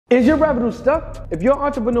Is your revenue stuck? If you're an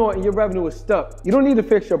entrepreneur and your revenue is stuck, you don't need to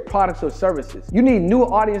fix your products or services. You need new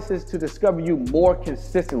audiences to discover you more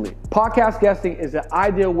consistently. Podcast guesting is the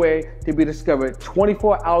ideal way to be discovered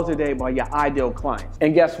 24 hours a day by your ideal clients.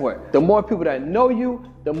 And guess what? The more people that know you,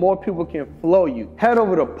 the more people can flow you. Head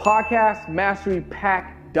over to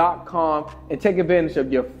podcastmasterypack.com and take advantage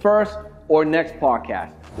of your first or next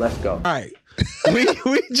podcast. Let's go. All right. we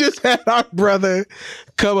just had our brother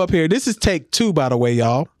come up here. This is take 2, by the way,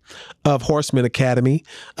 y'all, of Horsemen Academy.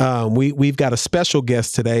 We've got a special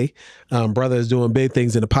guest today. Brother is doing big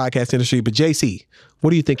things in the podcast industry. But JC, what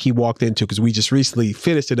do you think he walked into? Because we just recently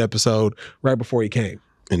finished an episode right before he came.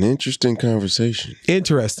 An interesting conversation.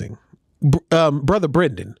 Interesting. Brother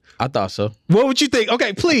Brendan. I thought so. What would you think?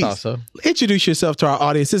 Okay, please introduce yourself to our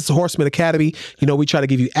audience. This is Horsemen Academy. You know, we try to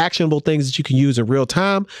give you actionable things that you can use in real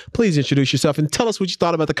time. Please introduce yourself and tell us what you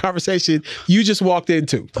thought about the conversation you just walked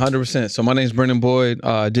into. 100%. So my name is Brendan Boyd,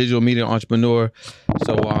 digital media entrepreneur.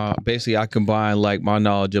 So basically I combine like my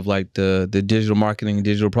knowledge of like the digital marketing and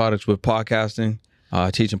digital products with podcasting,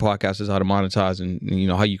 teaching podcasters how to monetize and you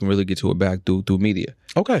know how you can really get to it back through media.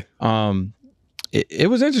 Okay. It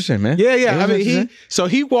was interesting, man. Yeah. I mean,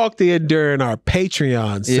 he walked in during our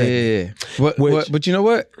Patreon segment. Yeah. But you know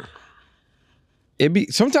what?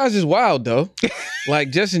 Sometimes it's wild though, like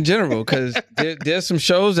just in general, because there's some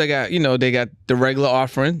shows that got they got the regular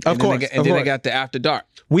offering, and then they got the after dark.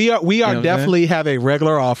 We are definitely have a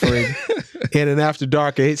regular offering and an after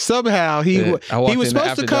dark. Somehow he was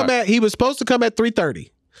supposed to come at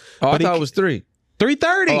 3:30. Oh, I thought it was 3.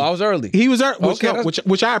 3:30. Oh, I was early. He was early, Okay,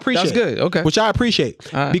 which I appreciate. That's good. Okay. Which I appreciate.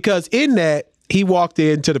 Because in that, he walked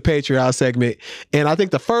into the Patreon segment, and I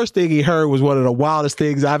think the first thing he heard was one of the wildest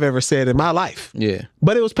things I've ever said in my life. Yeah.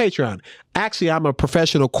 But it was Patreon. Actually, I'm a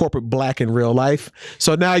professional corporate black in real life,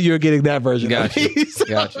 so now you're getting that version of me.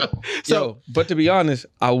 Gotcha. So, but to be honest,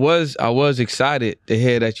 I was excited to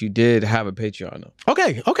hear that you did have a Patreon though.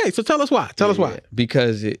 Okay. So tell us why. Tell us why.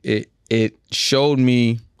 Because it showed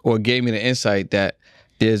me or gave me the insight that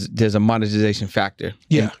there's a monetization factor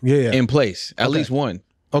in place, at least one.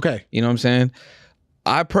 Okay. You know what I'm saying?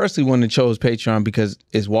 I personally wouldn't have chose Patreon because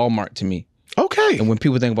it's Walmart to me. Okay. And when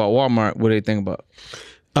people think about Walmart, what do they think about?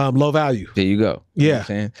 Low value. There you go. Yeah. You know what I'm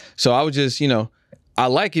saying? So I was just, I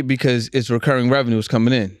like it because it's recurring revenues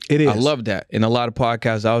coming in. It is. I love that. In a lot of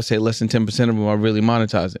podcasts, I would say less than 10% of them are really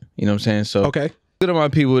monetizing. You know what I'm saying? So okay. Good amount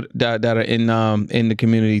of people that are in the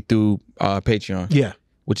community through Patreon. Yeah.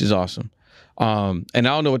 Which is awesome. And I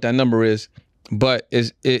don't know what that number is, but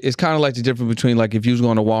it's kind of like the difference between like if you was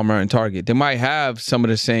going to Walmart and Target. They might have some of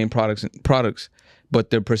the same products, but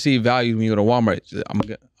the perceived value when you go to Walmart,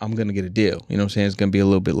 I'm gonna get a deal. You know what I'm saying? It's gonna be a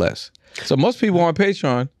little bit less. So most people on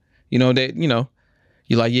Patreon, you're like,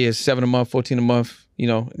 yeah, it's 7 a month, 14 a month,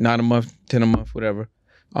 9 a month, 10 a month, whatever.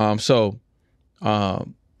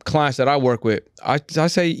 Clients that I work with, I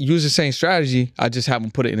say use the same strategy. I just have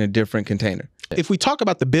them put it in a different container. If we talk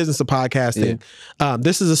about the business of podcasting,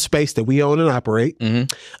 this is a space that we own and operate.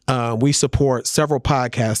 Mm-hmm. We support several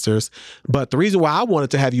podcasters, but the reason why I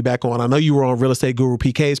wanted to have you back on, I know you were on Real Estate Guru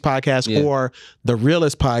PK's podcast or the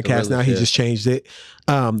Realist podcast. Now he just changed it.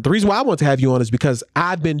 The reason why I want to have you on is because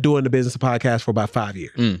I've been doing the business of podcast for about 5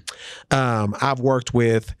 years. I've worked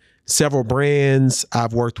with several brands.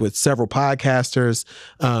 I've worked with several podcasters.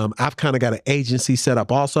 I've kind of got an agency set up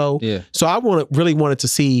also. Yeah. So I really wanted to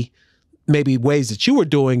see maybe ways that you were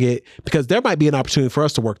doing it, because there might be an opportunity for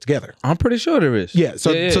us to work together. I'm pretty sure there is. Yeah.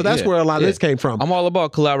 So that's where a lot of this came from. I'm all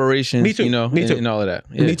about collaboration. Me too. Me too. And all of that.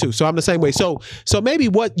 Yeah. Me too. So I'm the same way. So maybe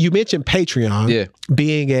what you mentioned, Patreon,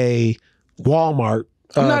 being a Walmart.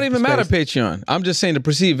 I'm not even mad at Patreon. I'm just saying the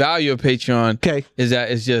perceived value of Patreon is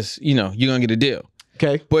that it's just, you're gonna get a deal.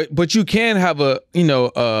 Okay. But you can have a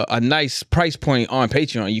nice price point on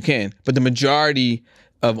Patreon. You can. But the majority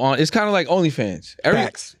it's kind of like OnlyFans.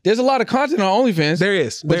 There's a lot of content on OnlyFans. There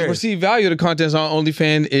is. But the perceived value of the content on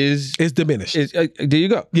OnlyFans is diminished. There you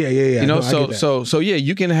go. Yeah. So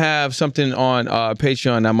you can have something on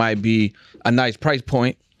Patreon that might be a nice price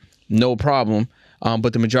point, no problem.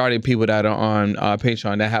 But the majority of people that are on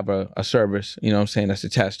Patreon that have a service, that's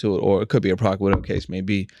attached to it, or it could be a product, whatever the case may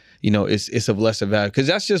be, it's of lesser value. Because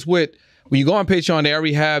that's just when you go on Patreon, they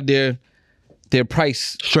already have their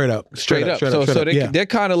price straight up. So they're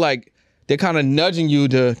kind of like, they're kind of nudging you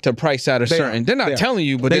to price out a certain. They're not telling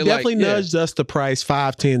you, but they definitely nudged us to price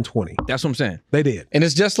 5, 10, 20. That's what I'm saying. They did. And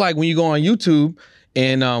it's just like when you go on YouTube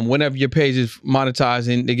and whenever your page is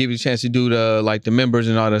monetizing, they give you a chance to do the members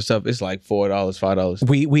and all that stuff. It's like $4,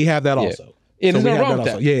 $5. We have that also. Yeah, there's nothing wrong with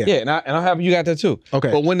that. Yeah. And I have you got that too.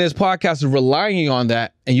 Okay. But when there's podcasts relying on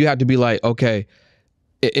that, and you have to be like, okay,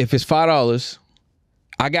 if it's $5,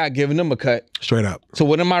 I got giving them a cut. Straight up. So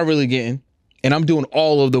what am I really getting? And I'm doing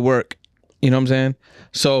all of the work. You know what I'm saying?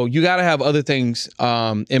 So you got to have other things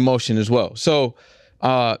in motion as well. So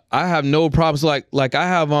I have no problems. Like I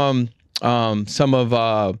have some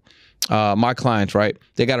of my clients, right?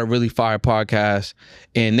 They got a really fire podcast,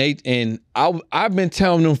 and I've been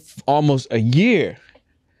telling them almost a year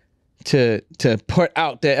to put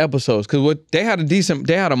out their episodes, because what they had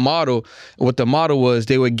a model. What the model was,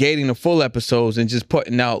 they were gating the full episodes and just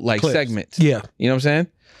putting out like Clips. segments. Yeah. You know what I'm saying?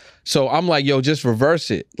 So I'm like, yo, just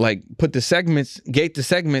reverse it. Like put the segments, gate the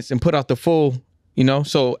segments, and put out the full. You know.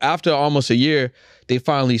 So after almost a year, they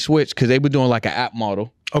finally switched, because they were doing like an app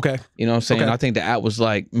model. Okay. You know what I'm saying? Okay. I think the app was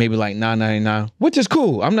like maybe like $9.99, which is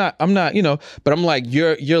cool. I'm not, you know, but I'm like,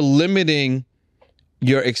 you're limiting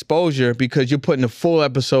your exposure, because you're putting the full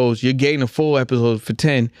episodes, you're getting the full episodes for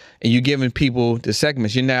 10, and you're giving people the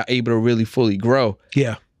segments. You're not able to really fully grow.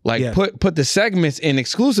 Yeah. Like Yeah. put the segments in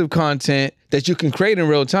exclusive content that you can create in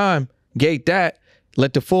real time, gate that,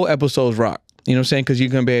 let the full episodes rock. You know what I'm saying? Because you're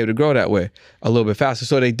going to be able to grow that way a little bit faster.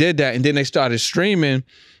 So they did that, and then they started streaming.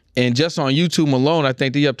 And just on YouTube alone, I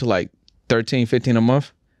think they're up to like 13, 15 a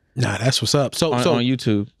month. Nah, that's what's up. So on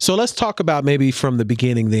YouTube. So let's talk about maybe from the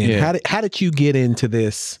beginning then. Yeah. How did you get into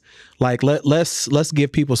this? Like let's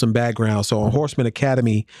give people some background. So on Horsemen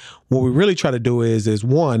Academy, what we really try to do is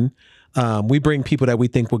one, we bring people that we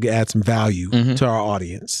think will add some value to our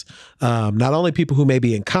audience. Not only people who may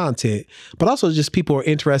be in content, but also just people who are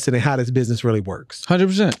interested in how this business really works.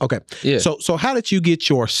 100%. Okay. Yeah. So how did you get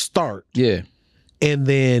your start? Yeah. And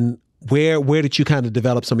then where did you kind of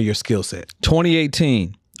develop some of your skill set?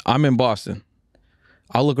 2018, I'm in Boston.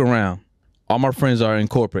 I look around. All my friends are in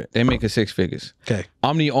corporate. They making 6 figures. Okay.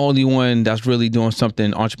 I'm the only one that's really doing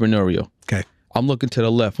something entrepreneurial. Okay. I'm looking to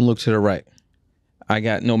the left. I'm looking to the right. I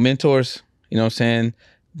got no mentors. You know what I'm saying?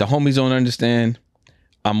 The homies don't understand.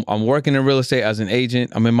 I'm working in real estate as an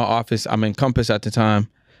agent. I'm in my office. I'm in Compass at the time.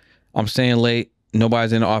 I'm staying late.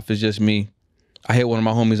 Nobody's in the office, just me. I hit one of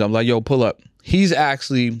my homies. I'm like, yo, pull up. He's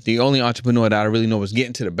actually the only entrepreneur that I really know was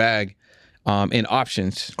getting to the bag in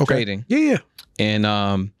options trading. Yeah.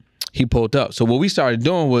 And he pulled up. So what we started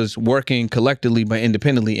doing was working collectively but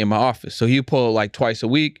independently in my office. So he pulled like twice a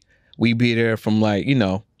week. We be there from like,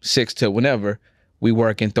 6 to whenever. We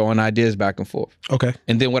work and throwing ideas back and forth. Okay.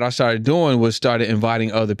 And then what I started doing was started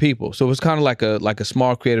inviting other people. So it was kind of like a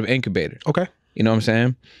small creative incubator. Okay. You know what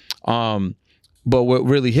I'm saying? But what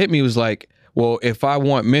really hit me was like, well, if I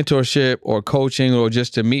want mentorship or coaching or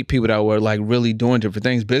just to meet people that were like really doing different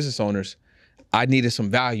things, business owners, I needed some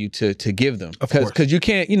value to give them. Of course. Because you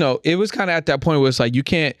can't, it was kind of at that point where it's like, you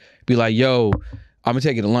can't be like, yo, I'm gonna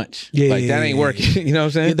take you to lunch. Yeah, like that ain't working. You know what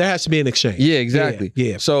I'm saying? Yeah, there has to be an exchange. Yeah, exactly.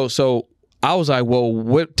 Yeah. So I was like, well,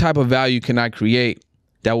 what type of value can I create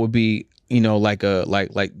that would be, like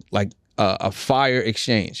a fire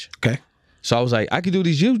exchange? Okay. So I was like, I could do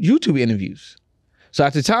these YouTube interviews. So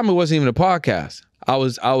at the time, it wasn't even a podcast. I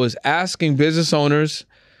was asking business owners,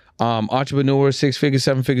 entrepreneurs, 6 figures,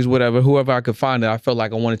 7 figures, whatever, whoever I could find that I felt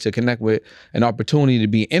like I wanted to connect with, an opportunity to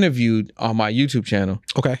be interviewed on my YouTube channel.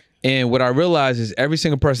 Okay. And what I realized is every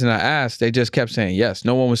single person I asked, they just kept saying yes.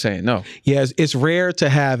 No one was saying no. Yeah, it's rare to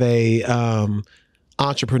have a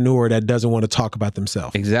entrepreneur that doesn't want to talk about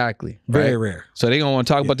themselves. Exactly. Very right? rare. So they gonna want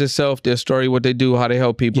to talk about themselves, their story, what they do, how they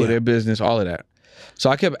help people, Yeah. their business, all of that.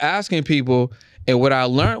 So I kept asking people, and what I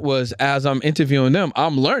learned was as I'm interviewing them,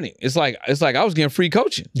 I'm learning. It's like I was getting free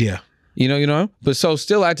coaching. Yeah. You know. But so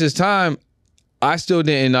still at this time, I still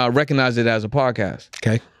didn't recognize it as a podcast.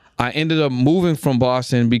 Okay. I ended up moving from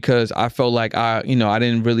Boston because I felt like I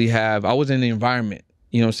didn't really have, I was in the environment,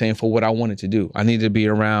 for what I wanted to do. I needed to be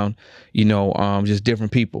around, just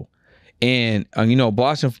different people. And,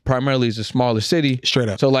 Boston primarily is a smaller city. Straight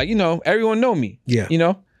up. So like, everyone know me.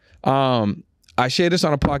 Yeah. I shared this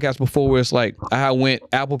on a podcast before where it's like, I went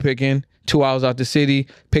apple picking 2 hours out the city,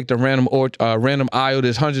 picked a random aisle.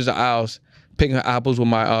 There's hundreds of aisles, picking apples with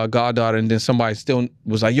my goddaughter. And then somebody still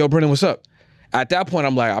was like, yo, Brennan, what's up? At that point,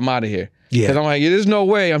 I'm like, I'm out of here. Yeah. Because I'm like, there's no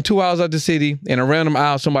way. I'm 2 hours out the city in a random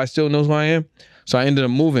aisle. Somebody still knows who I am. So I ended up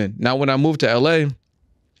moving. Now, when I moved to LA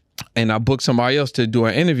and I booked somebody else to do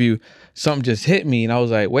an interview, something just hit me. And I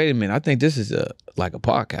was like, wait a minute. I think this is like a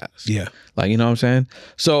podcast. Yeah. Like, you know what I'm saying?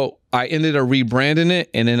 So I ended up rebranding it.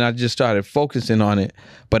 And then I just started focusing on it.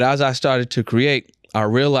 But as I started to create, I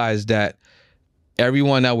realized that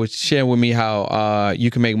everyone that was sharing with me how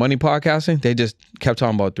you can make money podcasting, they just kept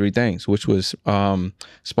talking about 3 things, which was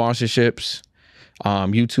sponsorships,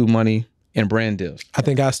 YouTube money, and brand deals. I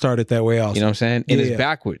think I started that way also. You know what I'm saying? And it's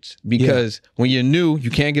backwards because when you're new, you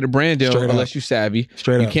can't get a brand deal unless you're savvy.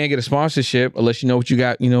 You can't get a sponsorship unless you know what you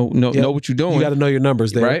got, know what you're doing. You got to know your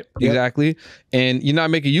numbers there. Right? Yep. Exactly. And you're not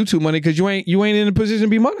making YouTube money because you ain't in a position to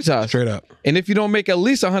be monetized. Straight up. And if you don't make at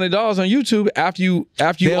least $100 on YouTube after you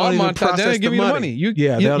are monetized, they don't give you the money. You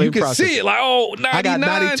can see it like, oh, $99. I got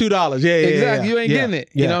 $92. Yeah. Exactly. You ain't getting it.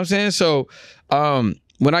 You know what I'm saying? So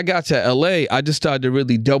when I got to LA, I just started to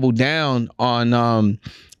really double down on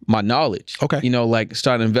my knowledge. Okay. Like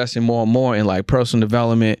started investing more and more in like personal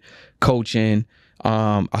development, coaching.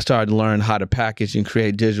 I started to learn how to package and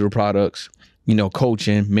create digital products,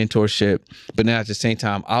 coaching, mentorship. But then at the same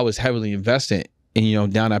time, I was heavily investing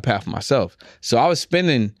in, down that path myself. So I was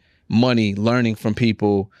spending money learning from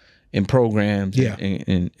people in programs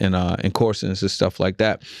and courses and stuff like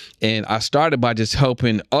that. And I started by just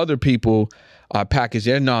helping other people package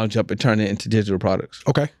their knowledge up and turn it into digital products.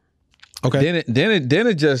 Okay. Then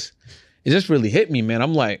it just really hit me, man.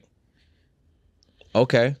 I'm like,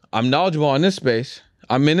 okay, I'm knowledgeable on this space.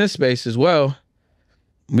 I'm in this space as well.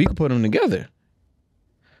 We can put them together.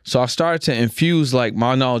 So I started to infuse like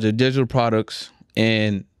my knowledge of digital products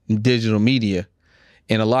and digital media.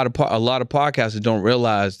 And a lot of podcasters don't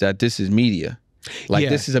realize that this is media. Like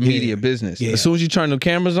this is a media business. Yeah. As soon as you turn the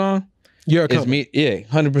cameras on, you're a company.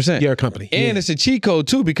 100%. You're a company. And it's a cheat code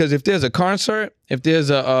too, because if there's a concert, if there's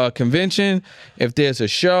a convention, if there's a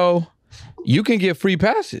show, you can get free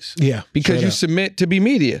passes. Yeah. Because you submit to be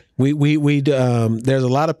media. There's a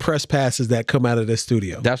lot of press passes that come out of this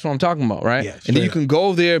studio. That's what I'm talking about, right? Yeah, and then you can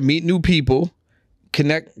go there, meet new people,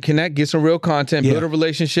 connect, get some real content, build a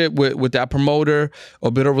relationship with that promoter, or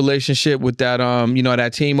build a relationship with that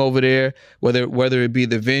that team over there, whether it be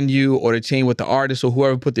the venue or the team with the artist or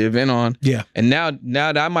whoever put the event on. Yeah. And now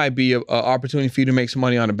that might be an opportunity for you to make some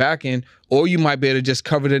money on the back end, or you might be able to just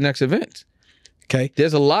cover the next event. Okay.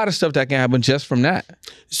 There's a lot of stuff that can happen just from that.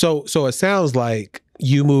 So it sounds like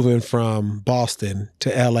you moving from Boston to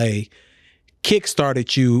LA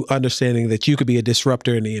kickstarted you understanding that you could be a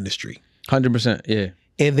disruptor in the industry. 100%, yeah.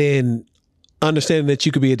 And then understanding that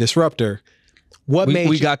you could be a disruptor,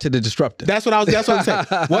 we got to the disruptor. That's what I'm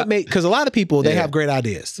saying. Because a lot of people, they have great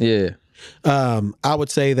ideas. Yeah. I would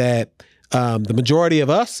say that the majority of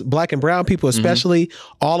us, black and brown people especially,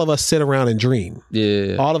 all of us sit around and dream.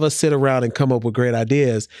 Yeah. All of us sit around and come up with great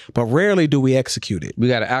ideas, but rarely do we execute it. We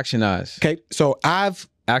got to actionize. Okay. So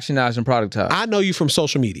actionize and productize. I know you from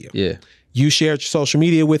social media. Yeah. You shared your social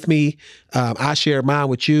media with me. I shared mine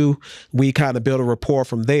with you. We kind of built a rapport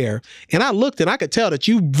from there. And I looked and I could tell that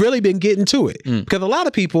you've really been getting to it. Because a lot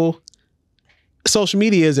of people, social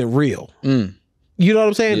media isn't real. You know what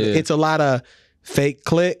I'm saying? Yeah. It's a lot of fake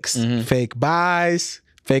clicks, fake buys,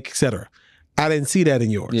 fake etc. I didn't see that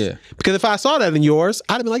in yours. Yeah. Because if I saw that in yours,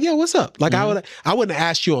 I'd have been like, yo, what's up? Like I wouldn't have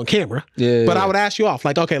asked you on camera. Yeah. But I would ask you off.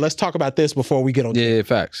 Like, okay, let's talk about this before we get on camera. Yeah,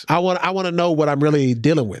 facts. I want to know what I'm really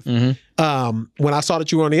dealing with. When I saw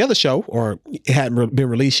that you were on the other show, or it hadn't been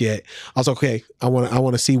released yet, I was like, okay, I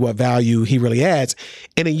want to see what value he really adds.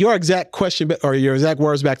 And then your exact question or your exact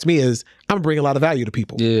words back to me is, I'm gonna bring a lot of value to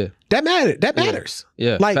people. Yeah. That matters.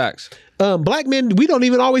 Yeah. Like, facts. Black men, we don't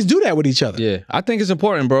even always do that with each other. Yeah. I think it's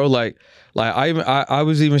important, bro. Like I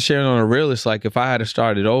was even sharing on a reel. It's like if I had to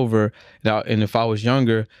start it over and if I was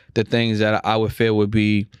younger, the things that I would feel would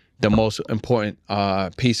be the most important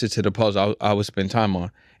pieces to the puzzle I would spend time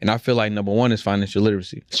on. And I feel like number one is financial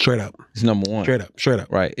literacy. Straight up. It's number one. Straight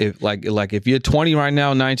up. Right. If like if you're 20 right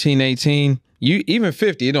now, 19, 18, you even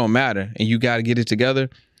 50, it don't matter. And you got to get it together.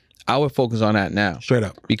 I would focus on that now. Straight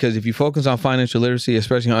up. Because if you focus on financial literacy,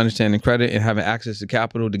 especially on understanding credit and having access to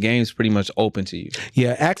capital, the game's pretty much open to you.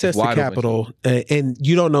 Yeah, access to capital. And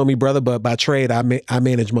you don't know me, brother, but by trade, I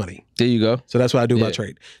manage money. There you go. So that's what I do by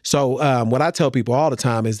trade. So what I tell people all the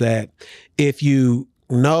time is that if you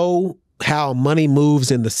know how money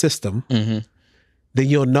moves in the system, then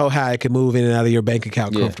you'll know how it can move in and out of your bank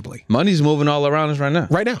account comfortably. Money's moving all around us right now.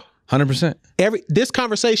 Right now. 100%. This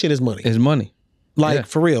conversation is money. It's money. Like,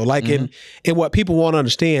 for real. Like, in what people won't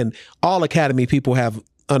understand, all Academy people have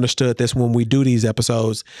understood this when we do these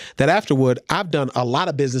episodes, that afterward, I've done a lot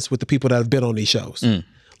of business with the people that have been on these shows.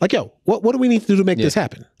 Like, yo, what do we need to do to make this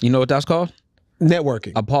happen? You know what that's called?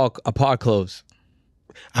 Networking. A pod close.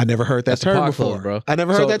 I never heard that term before, bro. I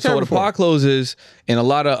never heard that term before. So the pod close is, and a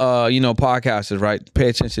lot of podcasters, right? Pay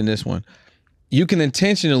attention to this one. You can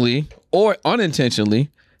intentionally or unintentionally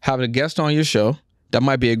have a guest on your show that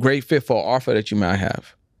might be a great fit for an offer that you might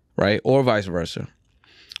have, right? Or vice versa.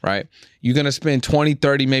 right? You're going to spend 20,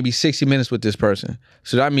 30, maybe 60 minutes with this person.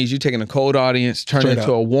 So that means you're taking a cold audience, turning it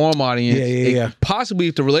into a warm audience. Possibly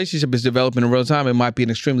if the relationship is developing in real time, it might be an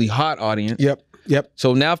extremely hot audience. Yep.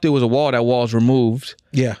 So now if there was a wall, that wall's removed.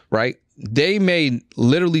 Yeah. Right? They may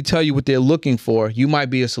literally tell you what they're looking for. You might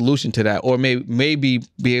be a solution to that, or maybe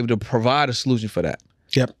be able to provide a solution for that.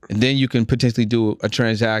 Yep. And then you can potentially do a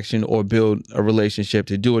transaction or build a relationship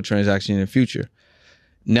to do a transaction in the future.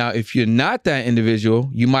 Now, if you're not that individual,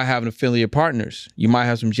 you might have an affiliate partners. You might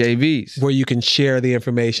have some JVs where you can share the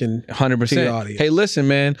information 100% to your audience. Hey, listen,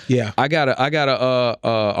 man. Yeah. I got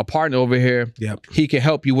a partner over here. Yep. He can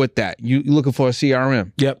help you with that. You looking for a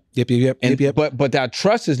CRM. Yep. But that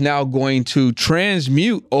trust is now going to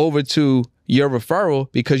transmute over to your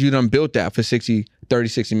referral because you done built that for 60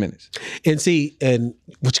 minutes. And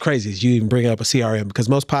what's crazy is you even bring up a CRM because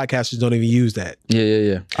most podcasters don't even use that.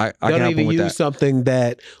 Yeah. I don't can even use something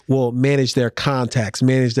that will manage their contacts,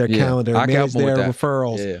 manage their calendar, manage their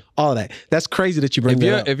referrals, all of that. That's crazy that you bring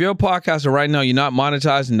that up. If you're a podcaster right now, you're not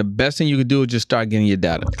monetizing, the best thing you could do is just start getting your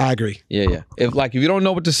data. I agree. Yeah. If you don't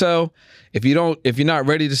know what to sell, if you're not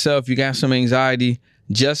ready to sell, if you got some anxiety,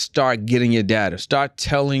 just start getting your data. Start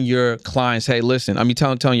telling your clients, hey, listen,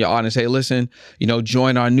 telling your audience, hey, listen,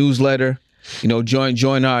 join our newsletter,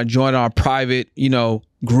 join our private,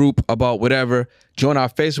 group about whatever, join our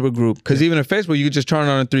Facebook group. Because even in Facebook, you can just turn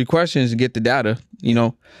on the 3 questions and get the data, Yeah.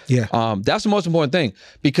 That's the most important thing,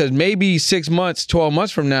 because maybe 6 months, 12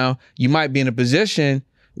 months from now, you might be in a position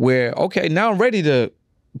where, okay, now I'm ready to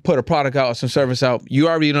put a product out or some service out. You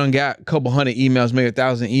already done got a couple hundred emails, maybe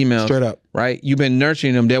 1,000 emails. Straight up. Right? You've been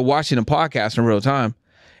nurturing them. They're watching the podcast in real time.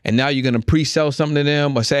 And now you're going to pre-sell something to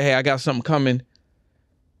them or say, hey, I got something coming.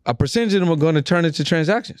 A percentage of them are going to turn into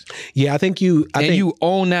transactions. Yeah, I think you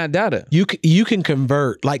own that data. You can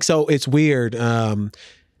convert. So it's weird. A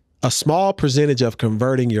small percentage of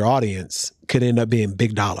converting your audience could end up being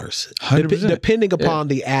big dollars, 100%. Depending upon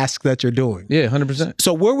the ask that you're doing. Yeah, 100%.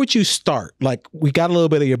 So where would you start? Like, we got a little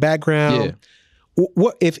bit of your background. Yeah.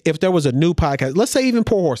 What if there was a new podcast? Let's say even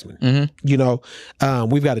Poor Horsemen. Mm-hmm.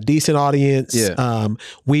 We've got a decent audience. Yeah.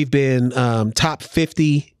 We've been top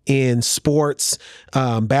 50 in sports,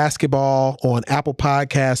 basketball on Apple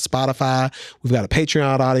Podcasts, Spotify. We've got a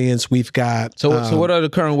Patreon audience. We've got so what are the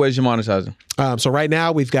current ways you're monetizing? So right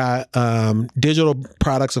now we've got digital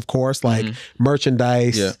products, of course, like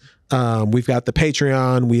merchandise. Yeah. We've got the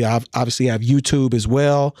Patreon. We obviously have YouTube as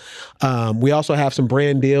well. We also have some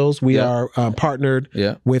brand deals. We are partnered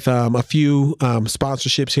with a few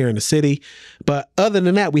sponsorships here in the city. But other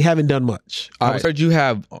than that, we haven't done much. I heard you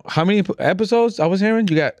have how many episodes? I was hearing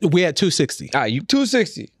we had 260. You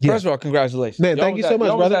 260. Yeah. First of all, congratulations. Man, thank you so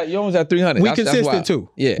much, brother. You almost at 300. We consistent too.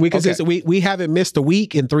 Yeah, we consistent. We haven't missed a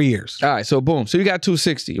week in 3 years. All right, so boom. So you got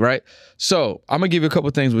 260, right? So I'm gonna give you a couple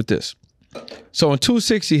of things with this. So in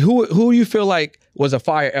 260, who do you feel like was a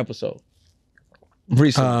fire episode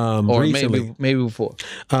recently, or maybe before?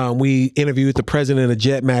 We interviewed the president of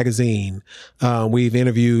Jet Magazine. We've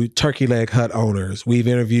interviewed Turkey Leg Hut owners. We've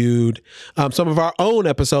interviewed some of our own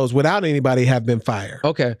episodes without anybody have been fired.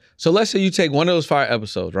 Okay, so let's say you take one of those fire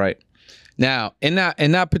episodes, right? Now in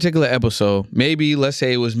that particular episode, maybe let's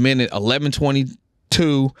say it was minute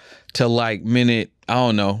 11:22 to like minute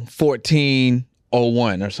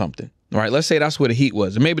 14:01 or something. All right, let's say that's where the heat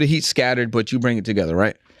was. Maybe the heat scattered, but you bring it together,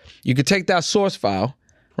 right? You could take that source file,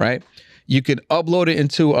 right? You could upload it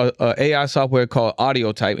into a AI software called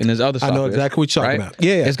Audio Type, and there's other software. I know exactly what you're talking about.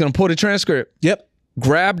 Yeah. It's gonna pull the transcript. Yep.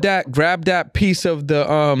 Grab that piece of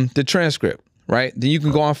the transcript, right? Then you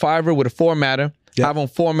can go on Fiverr with a formatter, have them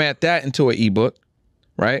format that into an ebook,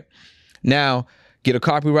 right? Now get a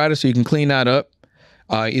copywriter so you can clean that up.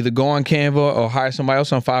 Either go on Canva or hire somebody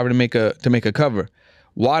else on Fiverr to make a cover.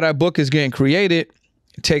 While that book is getting created,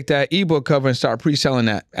 take that ebook cover and start pre-selling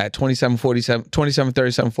that at $27.47,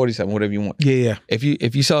 $27.37, whatever you want. Yeah. If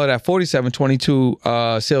you sell it at $47, 22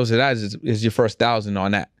 sales of that is your first 1,000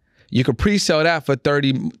 on that. You could pre-sell that for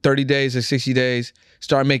 30 days or 60 days,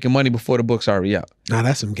 start making money before the book's already out. Now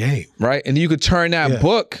that's some game. Right? And you could turn that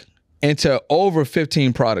book into over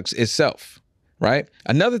 15 products itself. Right?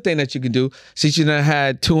 Another thing that you can do, since you done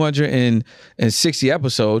had 260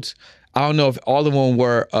 episodes, I don't know if all of them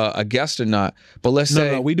were a guest or not, but let's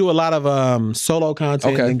say... No, we do a lot of solo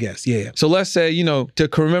content and guests. Yeah. So let's say, to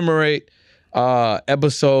commemorate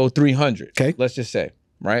episode 300, let's just say,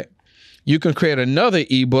 right? You can create another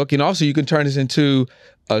ebook, and also you can turn this into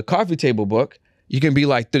a coffee table book. You can be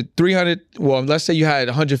like the 300, well, let's say you had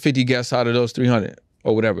 150 guests out of those 300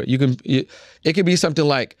 or whatever. It could be something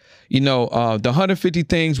like, the 150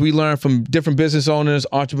 things we learned from different business owners,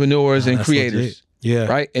 entrepreneurs, and creators. Yeah.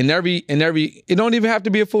 Right. And it don't even have to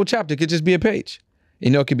be a full chapter. It could just be a page.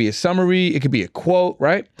 It could be a summary. It could be a quote.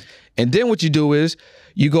 Right. And then what you do is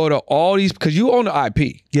you go to all these, because you own the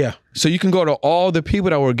IP. Yeah. So you can go to all the people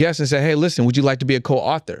that were guests and say, hey, listen, would you like to be a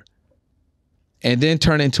co-author? And then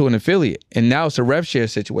turn it into an affiliate. And now it's a rev share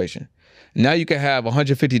situation. Now you can have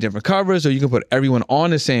 150 different covers, or you can put everyone on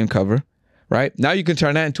the same cover, right? Now you can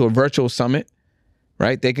turn that into a virtual summit,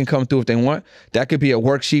 right? They can come through if they want. That could be a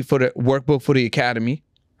worksheet for the workbook for the academy.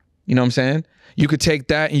 You know what I'm saying? You could take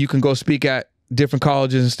that and you can go speak at different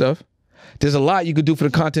colleges and stuff. There's a lot you could do for the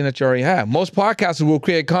content that you already have. Most podcasters will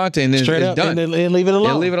create content and then it's done. And leave it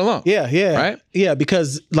alone. And leave it alone. Yeah, yeah. Right? Yeah,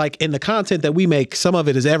 because like in the content that we make, some of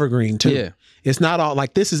it is evergreen too. Yeah. It's not all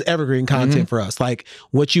like this is evergreen content for us. Like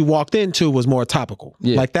what you walked into was more topical.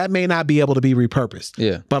 Yeah. Like that may not be able to be repurposed.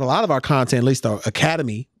 Yeah. But a lot of our content, at least our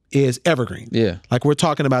academy, is evergreen. Yeah. Like we're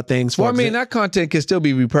talking about things for that content can still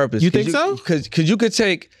be repurposed. You think so? Because you could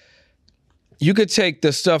take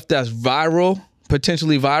the stuff that's viral,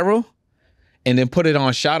 potentially viral, and then put it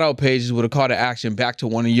on shout out pages with a call to action back to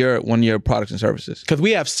one of your products and services. Because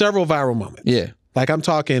we have several viral moments. Yeah. Like I'm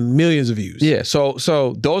talking millions of views. Yeah.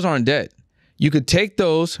 So those aren't dead. You could take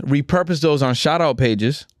those, repurpose those on shout out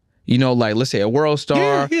pages, like let's say a world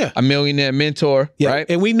star, a millionaire mentor, right?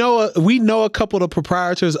 And we know a couple of the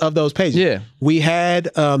proprietors of those pages. Yeah. We had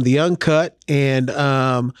the Uncut and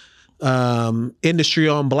Industry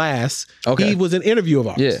on Blast. Okay. He was an interview of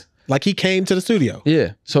ours. Yeah. Like he came to the studio.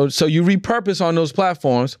 Yeah. So you repurpose on those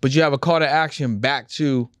platforms, but you have a call to action back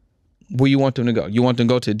to where you want them to go. You want them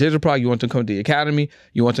to go to digital product. You want them to come to the academy.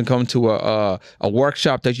 You want them to come to a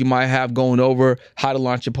workshop that you might have going over how to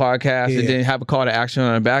launch your podcast, and then have a call to action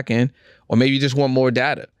on the back end. Or maybe you just want more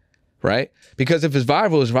data, right? Because if it's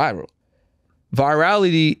viral, it's viral.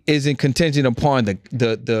 Virality isn't contingent upon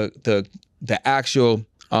the actual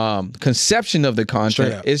conception of the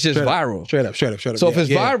content. It's just viral. Straight up. So if it's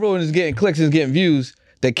viral and it's getting clicks, it's getting views,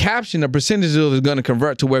 the caption, the percentage of it is going to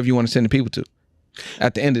convert to wherever you want to send the people to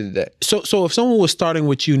at the end of the day. So if someone was starting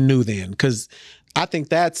with you new then, because I think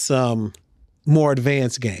that's more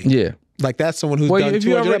advanced game. Yeah. Like that's someone who's done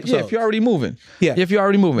 200 episodes. Yeah, if you're already moving. Yeah. If you're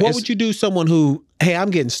already moving. What would you do someone who, hey, I'm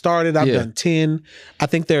getting started, I've done 10. I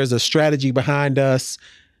think there's a strategy behind us.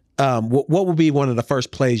 What would be one of the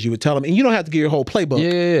first plays you would tell them? And you don't have to give your whole playbook.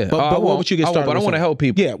 Yeah. But what would you get started with? But I want to help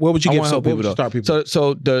people. Yeah, what would you give start people?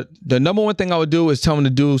 So the number one thing I would do is tell them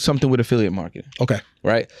to do something with affiliate marketing. Okay.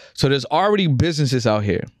 Right? So there's already businesses out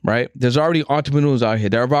here, right? There's already entrepreneurs out here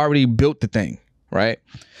that have already built the thing, right?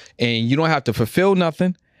 And you don't have to fulfill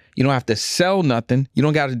nothing. You don't have to sell nothing. You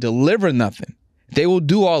don't got to deliver nothing. They will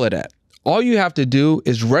do all of that. All you have to do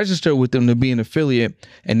is register with them to be an affiliate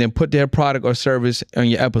and then put their product or service on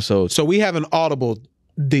your episodes. So we have an Audible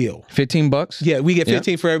deal. $15? Yeah, we get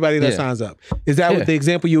 15 for everybody that signs up. Is that what the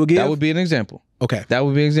example you would give? That would be an example. Okay. That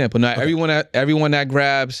would be an example. Now, everyone that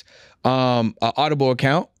grabs an Audible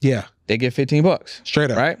account, they get $15.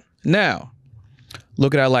 Straight up. Right? Now,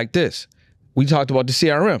 look at it like this. We talked about the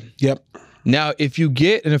CRM. Yep. Now, if you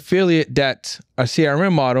get an affiliate that's a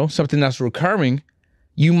CRM model, something that's recurring,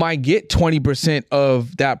 you might get 20%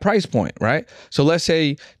 of that price point, right? So let's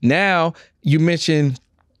say now you mentioned,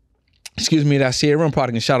 that CRM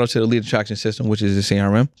product, and shout out to the lead attraction system, which is the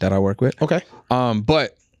CRM that I work with. Okay.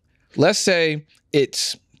 But let's say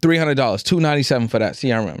it's $300, $297 for that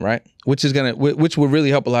CRM, right? Which will really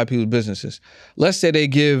help a lot of people's businesses. Let's say they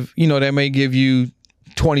may give you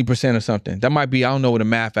 20% or something. That might be, I don't know what the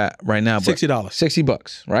math at right now, but $60.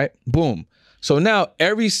 $60, right? Boom. So now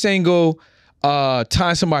every single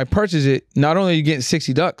time somebody purchases it, not only are you getting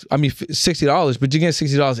 $60, but you're getting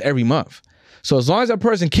 $60 every month. So as long as that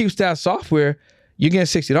person keeps that software, you're getting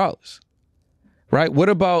 $60, right? What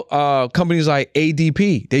about companies like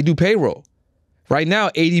ADP? They do payroll. Right now,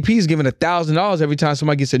 ADP is giving $1,000 every time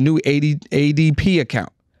somebody gets a new ADP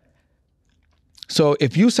account. So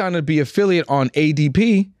if you sign up to be affiliate on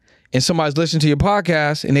ADP and somebody's listening to your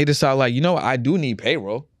podcast and they decide like, I do need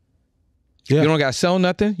payroll. Yeah. You don't got to sell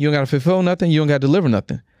nothing. You don't got to fulfill nothing. You don't got to deliver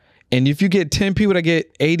nothing. And if you get 10 people that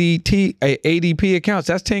get ADP accounts,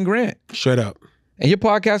 that's 10 grand. Straight up. And your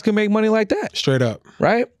podcast can make money like that. Straight up.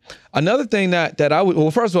 Right? Another thing that I would,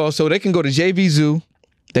 well, first of all, so they can go to JVZoo.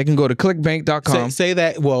 They can go to clickbank.com. Say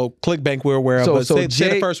that, well, ClickBank we're aware of, but say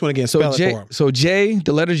the first one again, spell it for them. So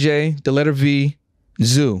the letter V,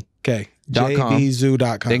 Zoo. Okay.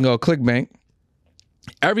 JVZoo.com. They can go to ClickBank.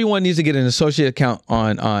 Everyone needs to get an associate account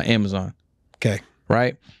on Amazon. Okay.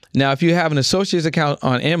 Right? Now, if you have an associate's account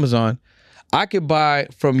on Amazon, I could buy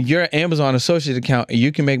from your Amazon associate account and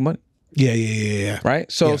you can make money. Yeah.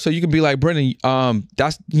 Right. So you can be like, Brendan,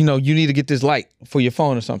 that's, you need to get this light for your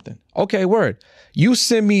phone or something. Okay, word. You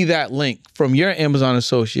send me that link from your Amazon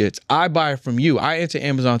associates. I buy it from you. I enter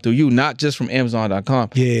Amazon through you, not just from Amazon.com.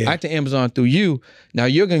 Yeah. I enter Amazon through you. Now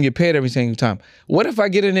you're going to get paid every single time. What if I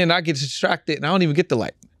get in there and I get distracted and I don't even get the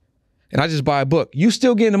light? And I just buy a book. You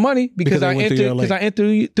still getting the money because I enter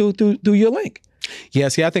through your link. Yeah,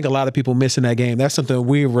 see, I think a lot of people missing that game. That's something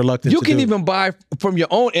we're reluctant to do. You can even buy from your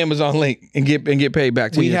own Amazon link and get paid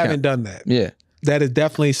back to you. We haven't done that. Yeah. That is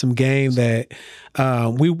definitely some game that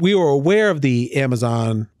we were aware of the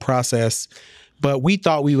Amazon process, but we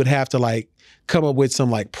thought we would have to like come up with some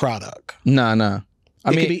like product. Nah.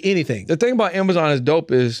 It could be anything. The thing about Amazon is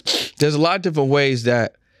dope is there's a lot of different ways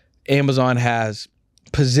that Amazon has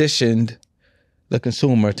positioned the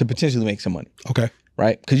consumer to potentially make some money. Okay.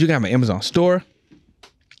 Right? Because you can have an Amazon store.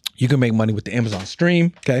 You can make money with the Amazon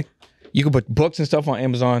stream. Okay. You can put books and stuff on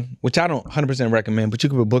Amazon, which I don't 100% recommend, but you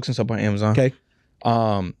can put books and stuff on Amazon. Okay.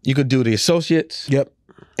 You could do the associates. Yep.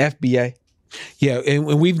 FBA. Yeah,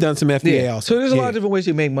 and we've done some FBA also. So there's a lot of different ways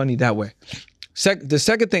you make money that way. The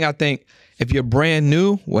second thing I think, if you're brand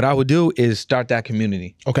new, what I would do is start that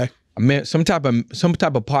community. Okay. Some type of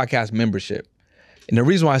podcast membership. And the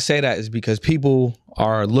reason why I say that is because people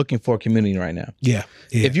are looking for a community right now. Yeah.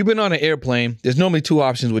 If you've been on an airplane, there's normally two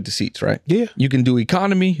options with the seats, right? Yeah. You can do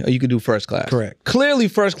economy or you can do first class. Correct. Clearly,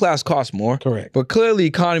 first class costs more. Correct. But clearly,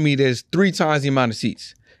 economy, there's 3 times the amount of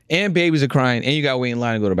seats. And babies are crying, and you got to wait in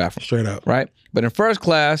line to go to the bathroom. Straight up. Right? But in first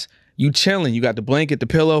class, you chilling. You got the blanket, the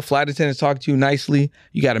pillow, flight attendants talking to you nicely.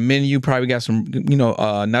 You got a menu, probably got some,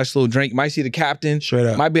 nice little drink. You might see the captain. Straight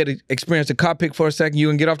up. Might be able to experience the cockpit for a second. You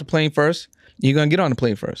can get off the plane first. You're going to get on the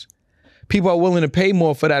plane first. People are willing to pay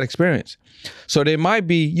more for that experience. So you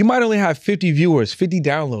might only have 50 viewers, 50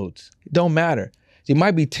 downloads. It don't matter. There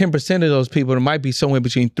might be 10% of those people. There might be somewhere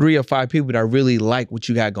between 3 or 5 people that really like what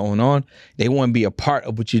you got going on. They want to be a part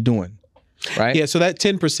of what you're doing, right? Yeah, so that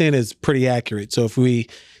 10% is pretty accurate. So if we,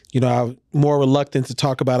 I'm more reluctant to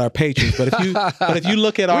talk about our patrons, but if you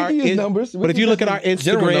look at our numbers, but if you look at our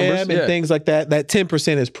Instagram and things like that, that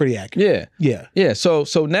 10% is pretty accurate. Yeah. So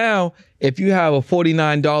now if you have a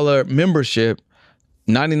 $49 membership,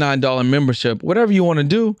 $99 membership, whatever you want to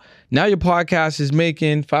do, now your podcast is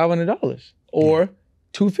making $500 or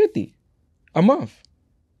 $250 a month.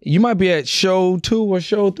 You might be at show 2 or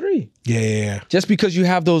show 3. Yeah. Just because you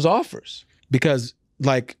have those offers. Because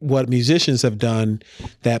like what musicians have done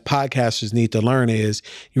that podcasters need to learn is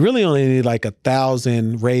you really only need like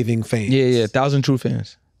 1,000 raving fans. Yeah, 1,000 true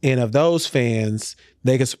fans. And of those fans,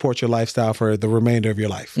 they can support your lifestyle for the remainder of your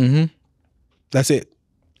life. Mm-hmm. That's it.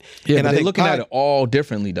 Yeah, and I think looking at it all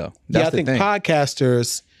differently though. That's I think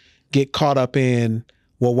podcasters get caught up in,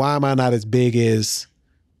 well, why am I not as big as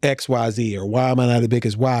XYZ or why am I not as big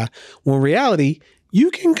as Y? When in reality,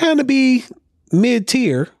 you can kind of be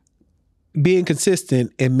mid-tier, being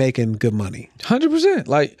consistent and making good money. 100%.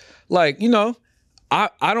 Like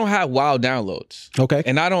I don't have wild downloads. Okay.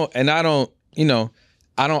 And I'm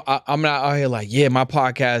not out here like, yeah, my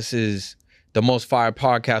podcast is the most fire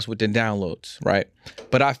podcast within downloads, right?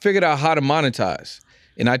 But I figured out how to monetize.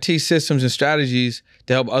 And I teach systems and strategies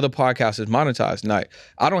to help other podcasters monetize. Now,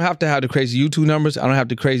 I don't have to have the crazy YouTube numbers. I don't have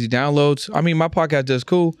the crazy downloads. I mean, my podcast does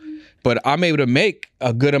cool, but I'm able to make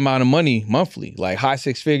a good amount of money monthly, like high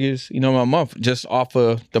 6 figures, a month just off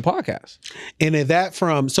of the podcast. And is that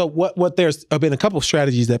what there's been a couple of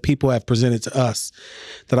strategies that people have presented to us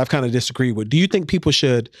that I've kind of disagreed with. Do you think people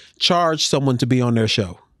should charge someone to be on their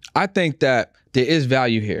show? I think that there is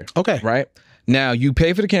value here. Okay. Right? Now, you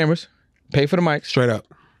pay for the cameras, pay for the mics. Straight up.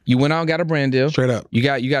 You went out and got a brand deal. Straight up. You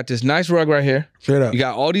got this nice rug right here. Straight up. You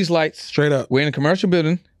got all these lights. Straight up. We're in a commercial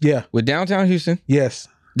building. Yeah. We're downtown Houston. Yes.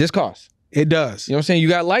 This costs. It does. You know what I'm saying? You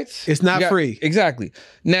got lights. It's not free. Exactly.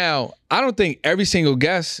 Now, I don't think every single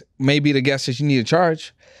guest may be the guest that you need to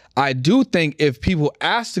charge. I do think if people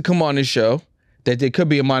ask to come on this show, that there could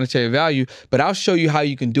be a monetary value, but I'll show you how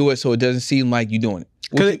you can do it so it doesn't seem like you're doing it.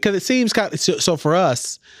 Because it seems kind of, so for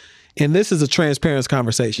us, and this is a transparent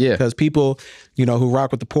conversation. Yeah. Because people, who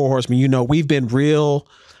rock with the Poor Horsemen, we've been real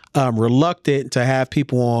reluctant to have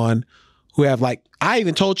people on who have I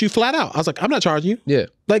even told you flat out. I was like, I'm not charging you. Yeah.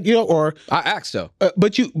 Or I asked though.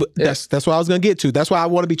 That's what I was going to get to. That's why I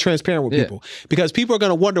want to be transparent with people, because people are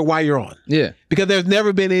going to wonder why you're on. Yeah. Because there's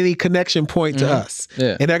never been any connection point to us.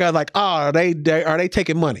 Yeah. And they're going to like, are they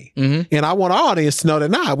taking money? Mm-hmm. And I want our audience to know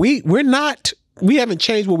that we're not. We haven't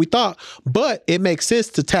changed what we thought, but it makes sense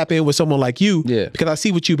to tap in with someone like you. Yeah. Because I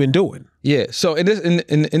see what you've been doing. Yeah. So and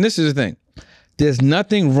this is the thing. There's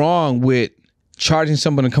nothing wrong with charging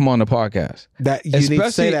someone to come on the podcast. That you need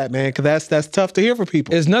to say that, man, because that's tough to hear from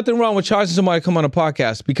people. There's nothing wrong with charging somebody to come on a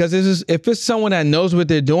podcast, because if it's someone that knows what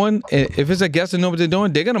they're doing, if it's a guest that knows what they're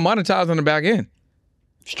doing, they're gonna monetize on the back end.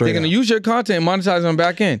 They're gonna use your content and monetize on the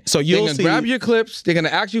back end. So they're gonna grab your clips. They're gonna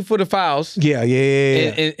ask you for the files. Yeah.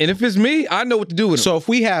 And if it's me, I know what to do with them. So if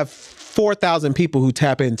we have 4,000 people who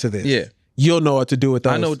tap into this, you'll know what to do with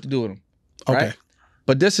those. I know what to do with them. Okay. Right?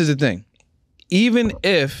 But this is the thing. Even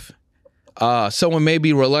if someone may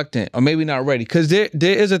be reluctant or maybe not ready, because there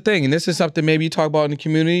is a thing, and this is something maybe you talk about in the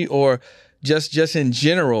community or just in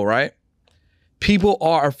general, right? People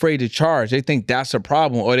are afraid to charge. They think that's a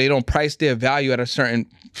problem, or they don't price their value at a certain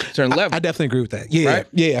level. I definitely agree with that. Yeah, right?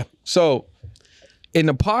 Yeah. So in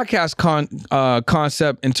the podcast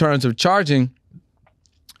concept, in terms of charging,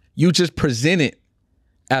 you just present it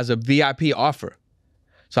as a VIP offer.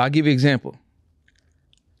 So I'll give you an example.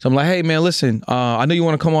 So I'm like, hey man, listen, I know you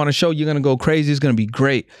want to come on a show. You're gonna go crazy. It's gonna be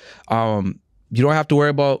great. You don't have to worry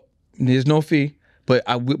about. There's no fee,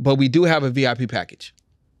 but we do have a VIP package.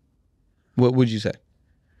 What would you say?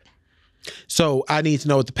 So I need to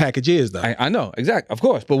know what the package is, though. I know, exactly, of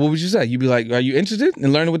course. But what would you say? You'd be like, are you interested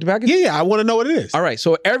in learning what the package is? Yeah, I want to know what it is. All right,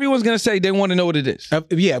 so everyone's gonna say they want to know what it is.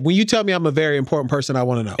 Yeah, when you tell me I'm a very important person, I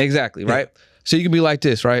want to know. Exactly, right? So you can be like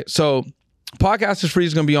this, right? So Podcast is Free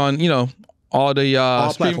is gonna be on, all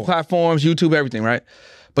the streaming platforms, YouTube, everything, right?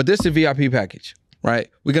 But this is a VIP package, right?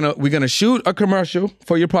 We're gonna shoot a commercial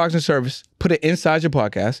for your products and service, put it inside your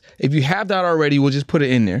podcast. If you have that already, we'll just put it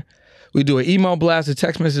in there. We do an email blast, a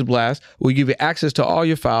text message blast. We'll give you access to all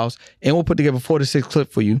your files, and we'll put together 4 to 6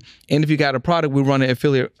 clips for you. And if you got a product, we run an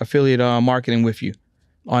affiliate marketing with you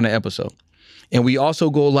on the episode. And we also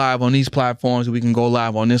go live on these platforms. We can go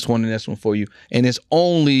live on this one and this one for you. And it's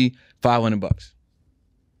only $500.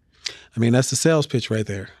 I mean, that's the sales pitch right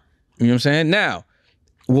there. You know what I'm saying? Now,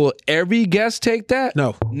 will every guest take that?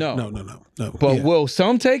 No. No. But will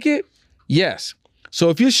some take it? Yes. So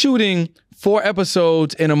if you're shooting 4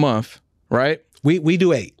 episodes in a month, right? We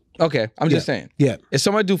do 8. Okay, I'm just saying. Yeah. If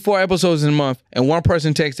somebody do 4 episodes in a month and one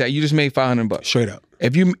person takes that, you just made $500. Straight up.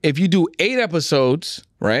 If you do 8 episodes,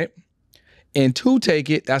 right, and 2 take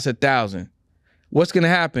it, that's $1,000. What's gonna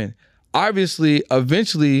happen? Obviously,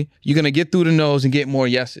 eventually, you're gonna get through the nose and get more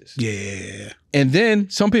yeses. Yeah. And then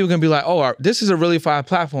some people are gonna be like, oh, this is a really fine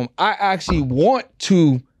platform. I actually want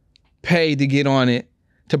to pay to get on it,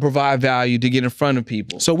 to provide value, to get in front of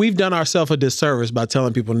people. So we've done ourselves a disservice by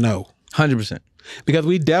telling people no. 100%. Because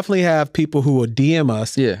we definitely have people who will DM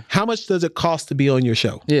us. Yeah. How much does it cost to be on your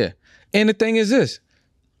show? Yeah. And the thing is this.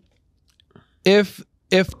 If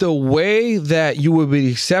the way that you would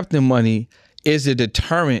be accepting money is a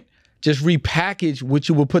deterrent, just repackage what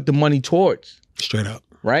you would put the money towards. Straight up.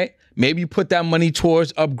 Right? Maybe you put that money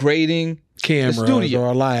towards upgrading cameras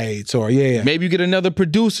or lights or Maybe you get another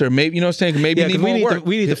producer. Maybe, you know what I'm saying? Maybe you need more work.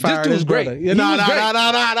 We need to fire this great. brother.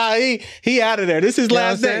 No. He out of there. This is his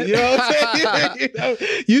last day. You know what I'm saying?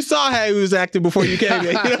 You saw how he was acting before you came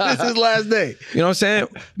here. This is his last day. You know what I'm saying?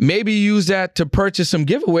 Maybe use that to purchase some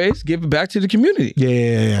giveaways, give it back to the community.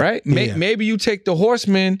 Yeah. Right? Yeah. Maybe you take the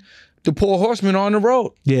Horsemen, to pull Horsemen on the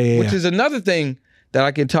road. Which is another thing that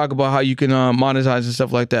I can talk about how you can monetize and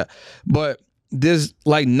stuff like that. But there's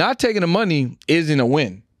not taking the money isn't a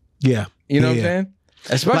win. Yeah. You know what I'm saying?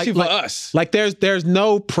 Especially for us. Like there's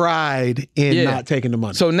no pride in not taking the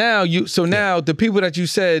money. So now the people that you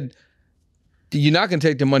said you're not gonna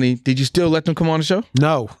take the money, did you still let them come on the show?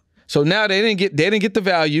 No. So now they didn't get the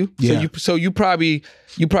value. Yeah. So you probably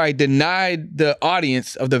denied the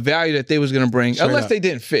audience of the value that they was gonna bring, unless they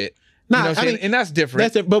didn't fit. Nah, you know what I'm saying? And that's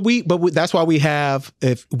different. But that's why we have,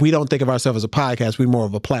 if we don't think of ourselves as a podcast, we're more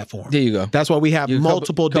of a platform. There you go. That's why we have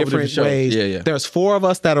multiple different ways. Yeah. There's 4 of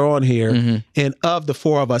us that are on here, and of the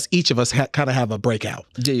 4 of us, each of us kind of have a breakout.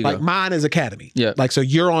 There you go. Mine is Academy. Yeah. So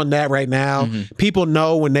you're on that right now. People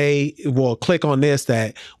know when they will click on this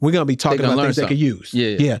that we're gonna be talking about things they can use.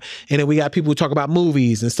 Yeah. And then we got people who talk about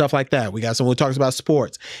movies and stuff like that. We got someone who talks about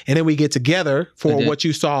sports, and then we get together for what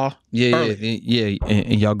you saw. Yeah,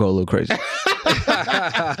 and y'all go a little crazy.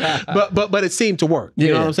 but it seemed to work.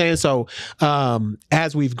 You know what I'm saying? So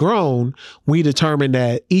as we've grown, we determined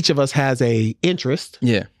that each of us has a interest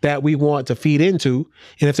that we want to feed into.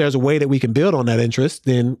 And if there's a way that we can build on that interest,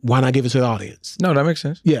 then why not give it to the audience? No, that makes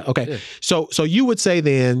sense. Yeah, okay. Yeah. So you would say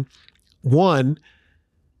then, 1,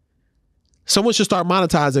 someone should start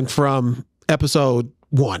monetizing from episode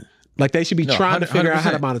 1. Like they should be trying to figure out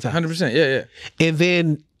how to monetize. 100%, yeah. And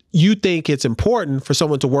then you think it's important for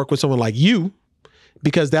someone to work with someone like you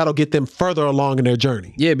because that'll get them further along in their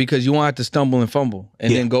journey. Yeah, because you won't have to stumble and fumble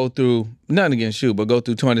and then go through, nothing against you, but go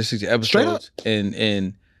through 260 episodes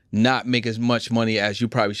and not make as much money as you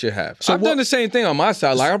probably should have. So I've done the same thing on my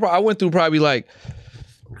side. Like I went through probably like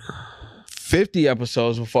 50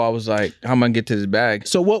 episodes before I was like, how am I gonna get to this bag?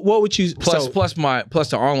 So what would you plus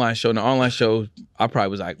the online show? And the online show, I probably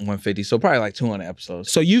was like 150. So probably like 200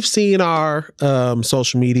 episodes. So you've seen our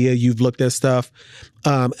social media, you've looked at stuff,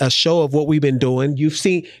 a show of what we've been doing. You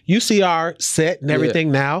see our set and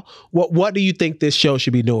everything now. What do you think this show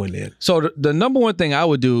should be doing then? So the number one thing I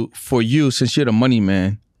would do for you, since you're the money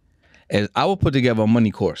man, is I would put together a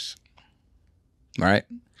money course. Right?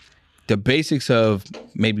 The basics of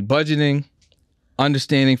maybe budgeting,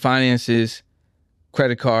 understanding finances,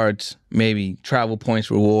 credit cards, maybe travel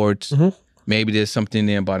points, rewards. Mm-hmm. Maybe there's something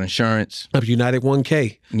there about insurance. Of United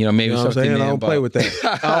 1K. You know, maybe something there I don't play with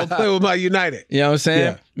that. I don't play with my United. You know what I'm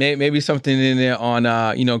saying? Yeah. Maybe something in there on,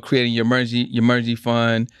 creating your emergency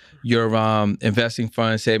fund, your investing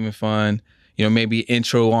fund, saving fund, maybe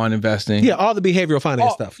intro on investing. Yeah, all the behavioral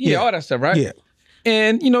finance stuff. Yeah, all that stuff, right? Yeah.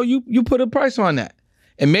 And, you put a price on that.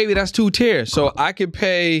 And maybe that's 2 tiers. So I could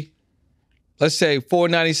pay, let's say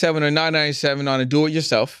 $497 or $997 on a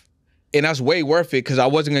do-it-yourself, and that's way worth it because I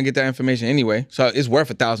wasn't gonna get that information anyway. So it's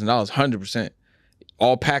worth $1,000, 100%,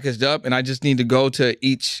 all packaged up, and I just need to go to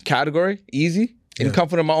each category easy in the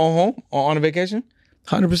comfort of my own home or on a vacation,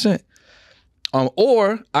 100%.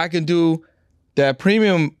 Or I can do that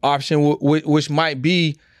premium option, which might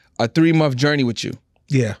be a 3-month journey with you.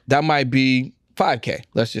 Yeah, that might be $5K,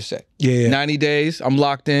 let's just say. Yeah. 90 days, I'm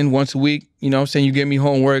locked in once a week, saying you give me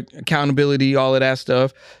homework, accountability, all of that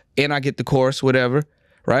stuff, and I get the course, whatever,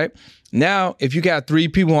 right? Now, if you got 3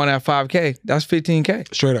 people on that 5K, that's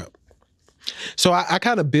 $15K. Straight up. So I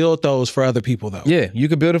kind of build those for other people though. Yeah, you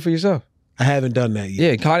could build it for yourself. I haven't done that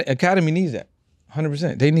yet. Yeah, Academy needs that.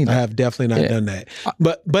 100%. They need that. I have definitely not done that.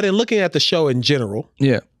 But in looking at the show in general,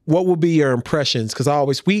 what would be your impressions?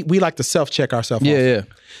 Because we like to self-check ourselves.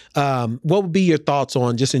 What would be your thoughts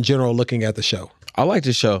on just in general looking at the show? I like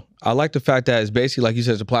the show. I like the fact that it's basically, like you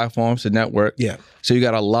said, it's a platform, it's a network. Yeah. So you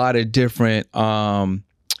got a lot of different,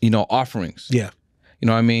 offerings. Yeah. You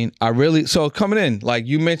know what I mean? So coming in, like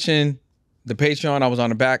you mentioned the Patreon, I was on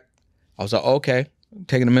the back. I was like, okay,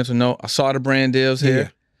 taking a mental note. I saw the brand deals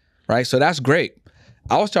here, right? So that's great.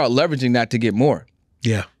 I will start leveraging that to get more.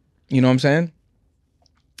 Yeah. You know what I'm saying?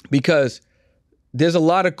 Because there's a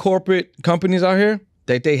lot of corporate companies out here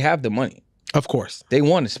that they have the money. Of course. They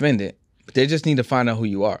want to spend it, but they just need to find out who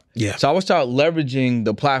you are. Yeah. So I would start leveraging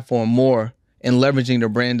the platform more and leveraging the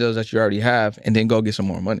brand deals that you already have and then go get some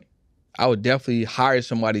more money. I would definitely hire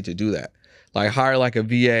somebody to do that. Like hire like a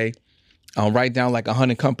VA, write down like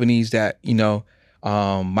 100 companies that,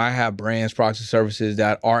 might have brands, products, and services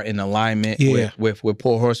that are in alignment with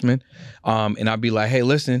Poor Horsemen. And I'd be like, hey,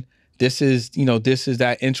 listen, this is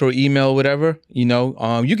that intro email, whatever. You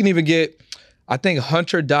can even get, I think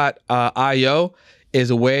hunter.io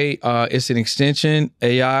is a way, it's an extension,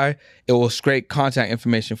 AI. It will scrape contact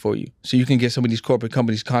information for you. So you can get some of these corporate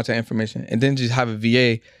companies' contact information and then just have a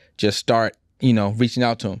VA just start, reaching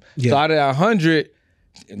out to them. Yeah. So out of that 100,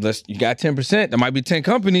 you got 10%. There might be 10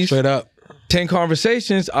 companies. Straight up. 10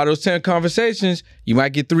 conversations. Out of those 10 conversations, you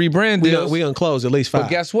might get 3 brand deals. We gonna close at least 5. But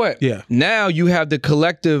guess what? Yeah. Now you have the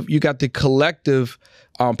collective,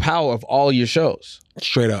 power of all your shows.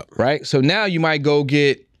 Straight up. Right? So now you might go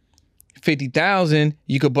get 50,000.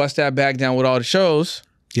 You could bust that back down with all the shows.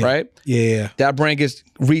 Yeah. Right? Yeah. That brand gets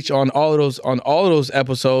reach on all of those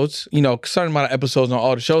episodes, certain amount of episodes on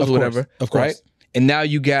all the shows or whatever. Of course. Right? And now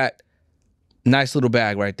you got nice little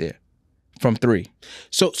bag right there from 3.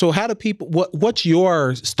 So how do people, what's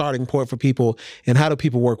your starting point for people and how do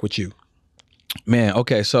people work with you? Man,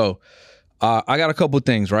 okay, so I got a couple of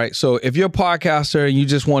things, right? So if you're a podcaster and you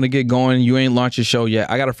just want to get going, you ain't launched your show yet,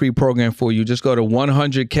 I got a free program for you. Just go to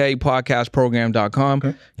 100kpodcastprogram.com.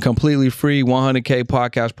 Okay. Completely free,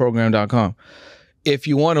 100kpodcastprogram.com. If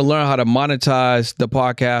you want to learn how to monetize the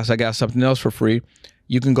podcast, I got something else for free.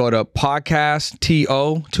 You can go to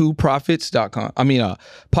podcast2profits.com.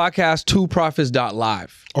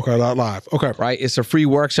 podcast2profits.live. Okay, live. Okay. Right? It's a free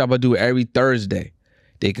workshop I do every Thursday.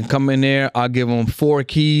 They can come in there. I'll give them 4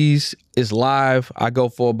 keys. It's live. I go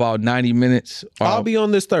for about 90 minutes. I'll be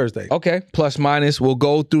on this Thursday. Okay. Plus minus. We'll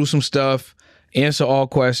go through some stuff, answer all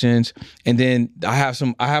questions, and then I have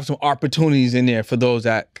some opportunities in there for those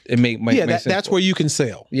that it make sense. That's where you can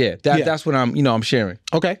sell. Yeah. That's what I'm sharing.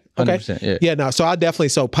 Okay. 100%. Yeah. No. So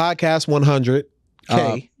podcast 100K.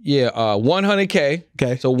 100K.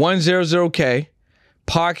 Okay. So 100K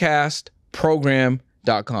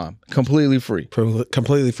podcastprogram.com. Completely free.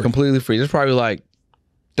 Completely free. There's probably like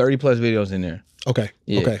 30 plus videos in there. Okay.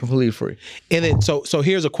 Yeah, okay. Completely free. And then so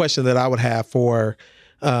here's a question that I would have for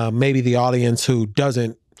maybe the audience who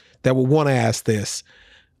doesn't that will want to ask this.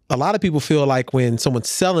 A lot of people feel like when someone's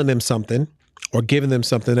selling them something or giving them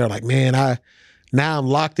something, they're like, man, now I'm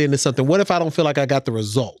locked into something. What if I don't feel like I got the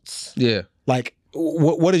results? Yeah. Like,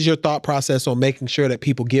 what is your thought process on making sure that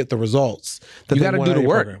people get the results? That You got to do the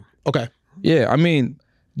work. Program? Okay. Yeah. I mean,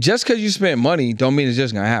 just because you spent money don't mean it's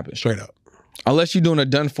just going to happen. Straight up. Unless you're doing a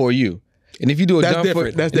done for you. And if you do a done for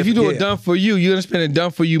a done for you, you're gonna spend a done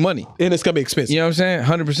for you money. And it's gonna be expensive. You know what I'm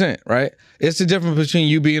saying? 100%, right? It's the difference between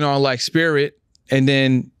you being on like Spirit and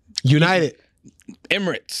then United.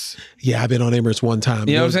 Emirates. Yeah, I've been on Emirates one time.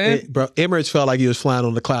 You know what I'm saying? Bro, Emirates felt like you was flying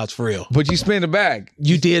on the clouds for real. But you spend a bag.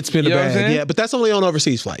 You did spend a You know what I'm bag, saying? yeah. But that's only on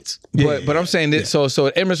overseas flights. But I'm saying that so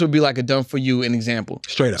Emirates would be like a done for you an example.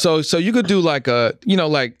 Straight up. So you could do like a,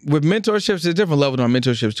 like with mentorships, there's different levels on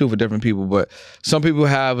mentorships too for different people. But some people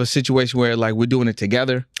have a situation where like we're doing it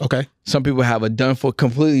together. Okay. Some people have a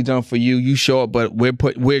completely done for you. You show up, but we're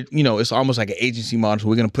it's almost like an agency model. So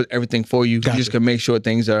we're gonna put everything for you. Gotcha. You just can make sure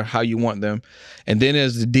things are how you want them. And then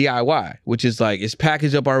there's the DIY, which is like it's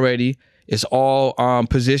packaged up already. It's all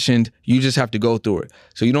positioned. You just have to go through it.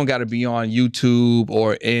 So you don't got to be on YouTube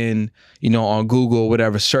or on Google or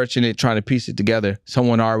whatever, searching it, trying to piece it together.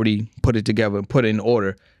 Someone already put it together and put it in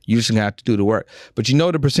order. You just gonna have to do the work. But you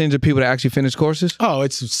know the percentage of people that actually finish courses? Oh,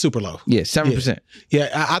 it's super low. Yeah, 7%. Yeah,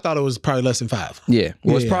 I thought it was probably less than 5. Yeah,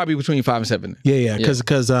 well, it's probably between 5 and 7. Yeah,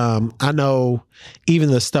 because I know even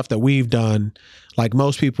the stuff that we've done, like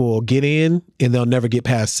most people will get in and they'll never get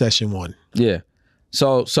past session 1. Yeah.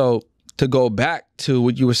 So to go back to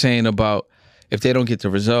what you were saying about if they don't get the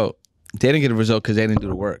result, they didn't get the result because they didn't do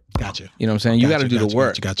the work. Gotcha. You know what I'm saying? You got to do the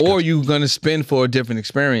work. Gotcha. Or you're going to spend for a different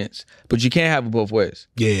experience. But you can't have it both ways.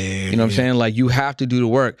 Yeah. You know what I'm saying? Like you have to do the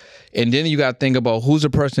work. And then you got to think about who's the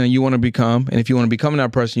person that you want to become. And if you want to become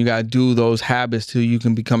that person, you got to do those habits till you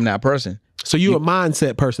can become that person. So you're a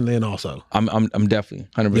mindset person then also? I'm definitely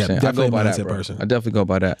 100%. Yeah, definitely I go by a mindset that, bro. person. I definitely go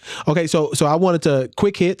by that. Okay, so I wanted to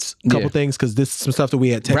quick hits, a couple things, because this is some stuff that we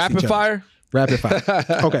had texted Rapid each other. fire? Rapid fire.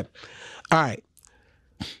 Okay. All right.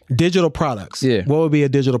 Digital products. Yeah. What would be a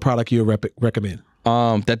digital product you would recommend?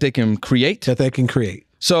 That they can create. That they can create.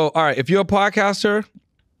 So, all right, if you're a podcaster,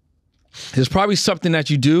 there's probably something that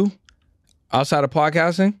you do outside of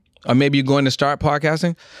podcasting, or maybe you're going to start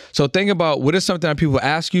podcasting. So think about what is something that people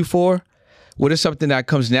ask you for, what is something that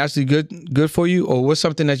comes naturally good for you, or what's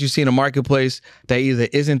something that you see in the marketplace that either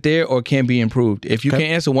isn't there or can be improved. If you can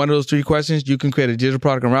answer one of those 3 questions, you can create a digital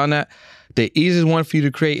product around that. The easiest one for you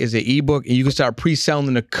to create is an ebook, and you can start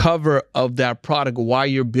pre-selling the cover of that product while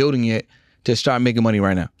you're building it to start making money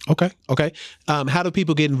right now. Okay. How do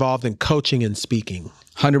people get involved in coaching and speaking?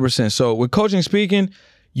 100%. So with coaching and speaking,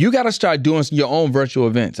 you got to start doing your own virtual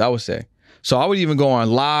events, I would say. So I would even go on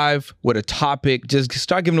live with a topic, just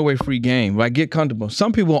start giving away free game, right? Get comfortable.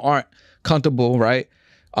 Some people aren't comfortable, right?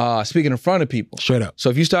 Speaking in front of people. Straight up. So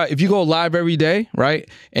if you go live every day, right?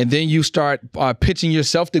 And then you start pitching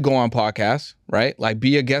yourself to go on podcasts, right? Like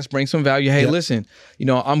be a guest, bring some value. Hey, listen,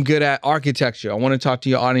 I'm good at architecture. I want to talk to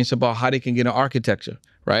your audience about how they can get an architecture,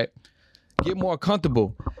 right? Get more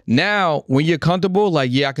comfortable. Now, when you're comfortable,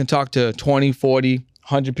 like, I can talk to 20, 40,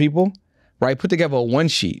 100 people, right? Put together a one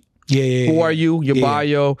sheet. Who are you? Your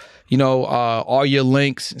bio, all your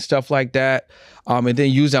links and stuff like that. And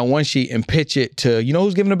then use that one sheet and pitch it to,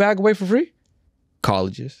 who's giving the bag away for free?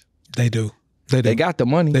 Colleges. They do. They got the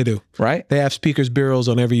money. They do. Right? They have speakers bureaus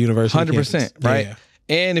on every university 100%, campus. right? Yeah.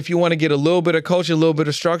 And if you want to get a little bit of coaching, a little bit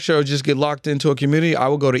of structure, or just get locked into a community, I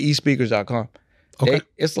would go to espeakers.com. Okay.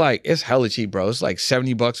 It's hella cheap, bro. It's like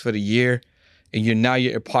 $70 for the year. And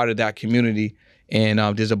you're a part of that community. And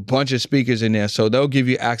there's a bunch of speakers in there. So they'll give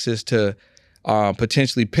you access to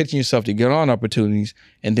potentially pitching yourself to get on opportunities.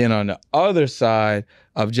 And then on the other side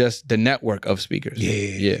of just the network of speakers.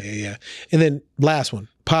 Yeah. And then last one,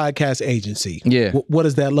 podcast agency. Yeah. What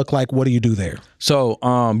does that look like? What do you do there? So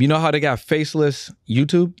you know how they got faceless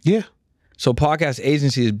YouTube? Yeah. So podcast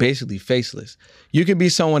agency is basically faceless. You can be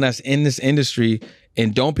someone that's in this industry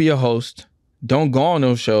and don't be a host, don't go on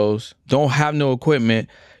those shows, don't have no equipment.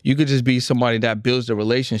 You could just be somebody that builds the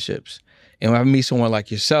relationships. And when I meet someone like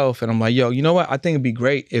yourself and I'm like, yo, you know what? I think it'd be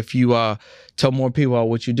great if you tell more people about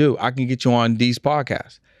what you do. I can get you on these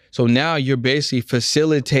podcasts. So now you're basically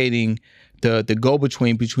facilitating the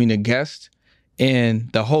go-between between the guest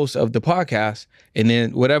and the host of the podcast. And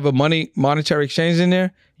then whatever monetary exchange in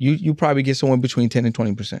there, you probably get somewhere between 10 and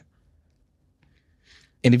 20%.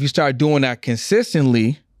 And if you start doing that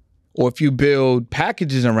consistently, or if you build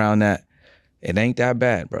packages around that, it ain't that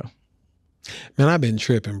bad, bro. Man, I've been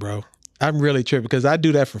tripping, bro. I'm really tripping because I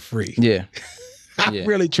do that for free. Yeah. I'm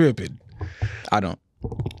really tripping. I don't.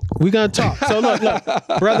 We're going to talk. So look,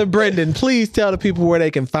 Brother Brendan, please tell the people where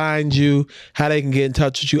they can find you, how they can get in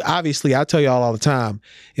touch with you. Obviously, I tell y'all all the time,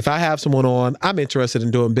 if I have someone on, I'm interested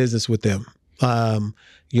in doing business with them.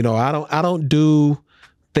 You know, I don't do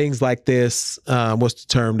things like this. What's the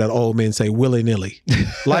term that old men say? Willy-nilly.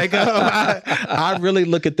 Like, I really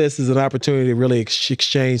look at this as an opportunity to really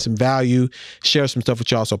exchange some value, share some stuff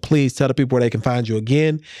with y'all. So please tell the people where they can find you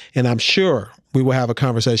again. And I'm sure we will have a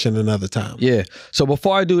conversation another time. Yeah. So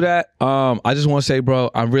before I do that, I just want to say, bro,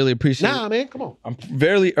 I'm really appreciative. Nah, man, come on. I'm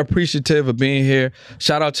very appreciative of being here.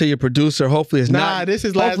 Shout out to your producer. Hopefully it's not. This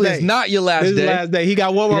is last hopefully day. It's not your last day. This is last day. He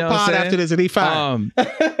got one more pod after this and he fine.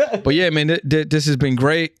 But yeah, man, this has been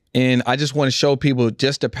great. And I just want to show people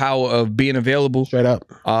just the power of being available. Straight up.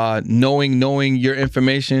 Knowing your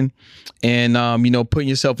information and, you know, putting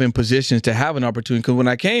yourself in positions to have an opportunity. Because when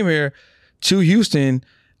I came here to Houston,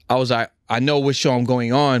 I was like, I know what show I'm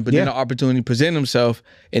going on, but then the opportunity presented himself,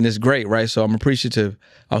 and it's great, right? So I'm appreciative.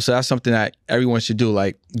 So that's something that everyone should do.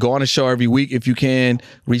 Like, go on a show every week if you can.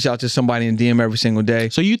 Reach out to somebody in DM every single day.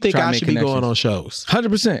 So you think I should be going on shows?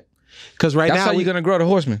 100%. Because right now that's how you're gonna grow the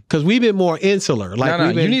Horsemen. Because we've been more insular.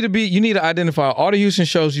 Like you need to identify all the Houston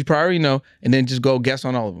shows you probably know, and then just go guest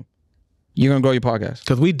on all of them. You're gonna grow your podcast.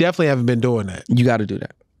 Because we definitely haven't been doing that. You got to do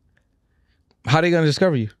that. How are they gonna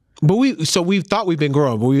discover you? But we thought we've been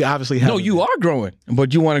growing, but we obviously haven't. No, you are growing,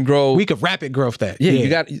 but you want to grow. We could rapid growth that.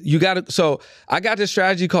 Yeah, you got to. So I got this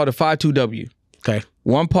strategy called the 52W. Okay.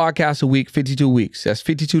 1 podcast a week, 52 weeks. That's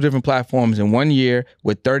 52 different platforms in 1 year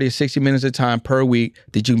with 30 to 60 minutes of time per week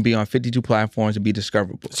that you can be on 52 platforms and be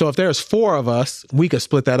discoverable. So if there's 4 of us, we could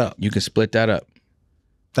split that up. You can split that up.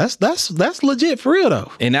 That's legit for real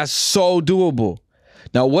though. And that's so doable.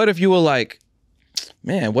 Now, what if you were like,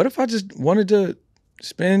 man, what if I just wanted to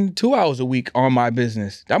spend 2 hours a week on my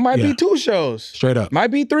business? That might be 2 shows. Straight up. Might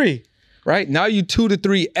be 3. Right? Now you 2 to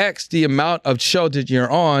 3x the amount of show that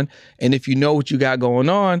you're on. And if you know what you got going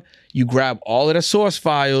on, you grab all of the source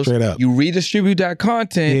files. Straight up. You redistribute that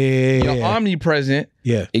content. You're omnipresent.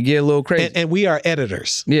 Yeah. It get a little crazy. And we are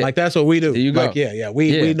editors. Yeah. Like that's what we do. There you go. Like,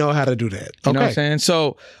 we know how to do that. You know what I'm saying?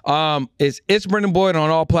 So it's Brendan Boyd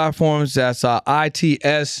on all platforms. That's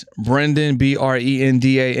ITS Brendan,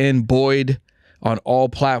 BRENDAN Boyd on all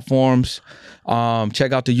platforms.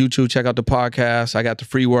 Check out the YouTube, check out the podcast. I got the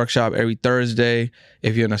free workshop every Thursday.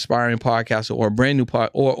 If you're an aspiring podcaster or a brand new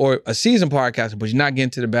or a seasoned podcaster, but you're not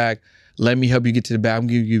getting to the bag, let me help you get to the bag. I'm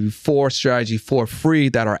going to give you 4 strategies for free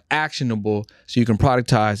that are actionable so you can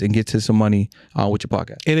productize and get to some money with your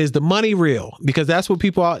podcast. And is the money real? Because that's what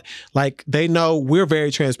people are like. They know we're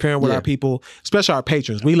very transparent with our people, especially our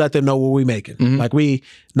patrons. We let them know what we're making. Like we,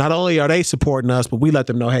 not only are they supporting us, but we let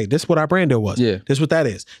them know, hey, this is what our brand deal was. Yeah. This is what that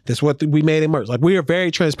is. This is what we made in merch. Like we are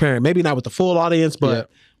very transparent. Maybe not with the full audience, but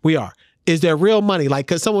we are. Is there real money? Like,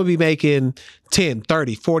 could someone be making 10,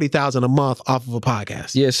 30, 40,000 a month off of a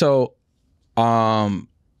podcast? Yeah. So,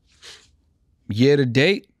 year to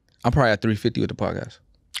date, I'm probably at 350 with the podcast.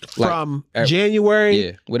 From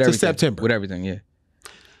January to September. With everything, yeah.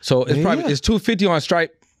 So it's probably it's 250 on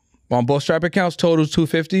Stripe, on both Stripe accounts. Total's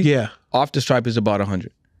 250. Yeah. Off the Stripe is about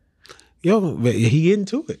 100. Yo, he getting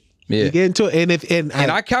to it. Yeah. He getting to it. And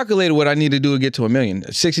I calculated what I need to do to get to $1 million.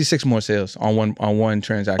 66 more sales on one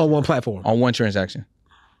transaction. On one platform. On one transaction.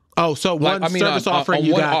 Oh, so one service offering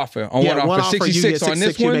you got. On one offer. 66 on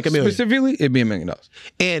this one specifically, it'd be $1 million.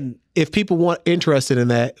 And if people want interested in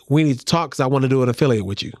that, we need to talk because I want to do an affiliate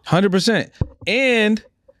with you. 100%. And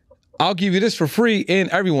I'll give you this for free and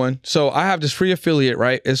everyone. So I have this free affiliate,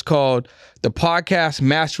 right? It's called the Podcast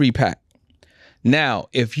Mastery Pack. Now,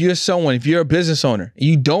 if you're a business owner,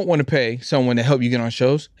 you don't want to pay someone to help you get on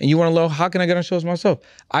shows, and you want to know, how can I get on shows myself?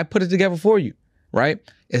 I put it together for you, right?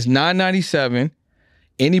 It's $9.97.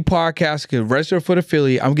 Any podcast can register for the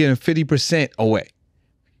affiliate. I'm giving 50% away.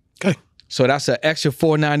 Okay. So that's an extra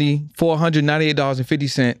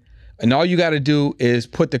 $498.50. And all you got to do is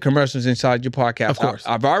put the commercials inside your podcast. Of course.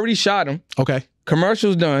 I've already shot them. Okay.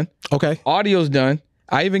 Commercials done. Okay. Audio's done.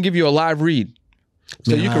 I even give you a live read.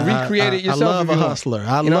 So you can recreate it yourself. I love a hustler.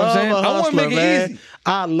 I love a hustler, I want to make it easy.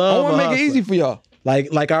 I want to make it easy for y'all.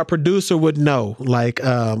 Like our producer would know. Like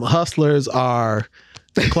hustlers are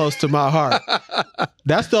close to my heart.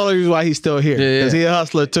 That's the only reason why he's still here. Because he's a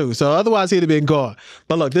hustler too. So otherwise he'd have been gone.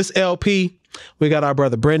 But look, this LP, we got our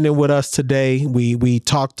brother Brendan with us today. We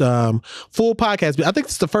talked full podcast. I think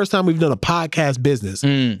it's the first time we've done a podcast business.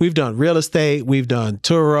 We've done real estate. We've done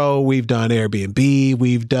Turo. We've done Airbnb.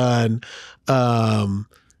 We've done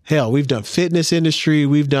we've done fitness industry.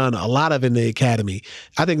 We've done a lot of in the academy.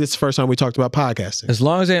 I think this is the first time we talked about podcasting. As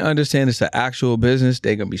long as they understand it's an actual business,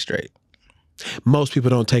 they're going to be straight. Most people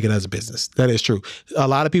don't take it as a business. That is true. A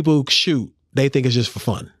lot of people who shoot, they think it's just for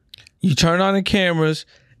fun. You turn on the cameras,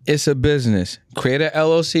 it's a business. Create an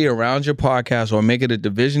LLC around your podcast or make it a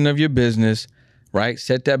division of your business, right?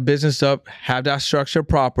 Set that business up, have that structure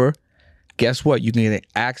proper. Guess what? You can get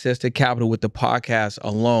access to capital with the podcast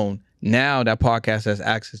alone. Now that podcast has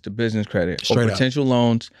access to business credit or potential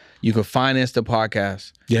loans. You can finance the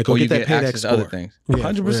podcast. Yeah, go or get you that get payback access score. to other things.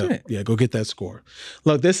 100%. Yeah, go get that score.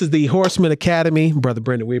 Look, this is the Horsemen Academy. Brother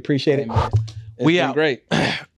Brendan, we appreciate it. It's been great.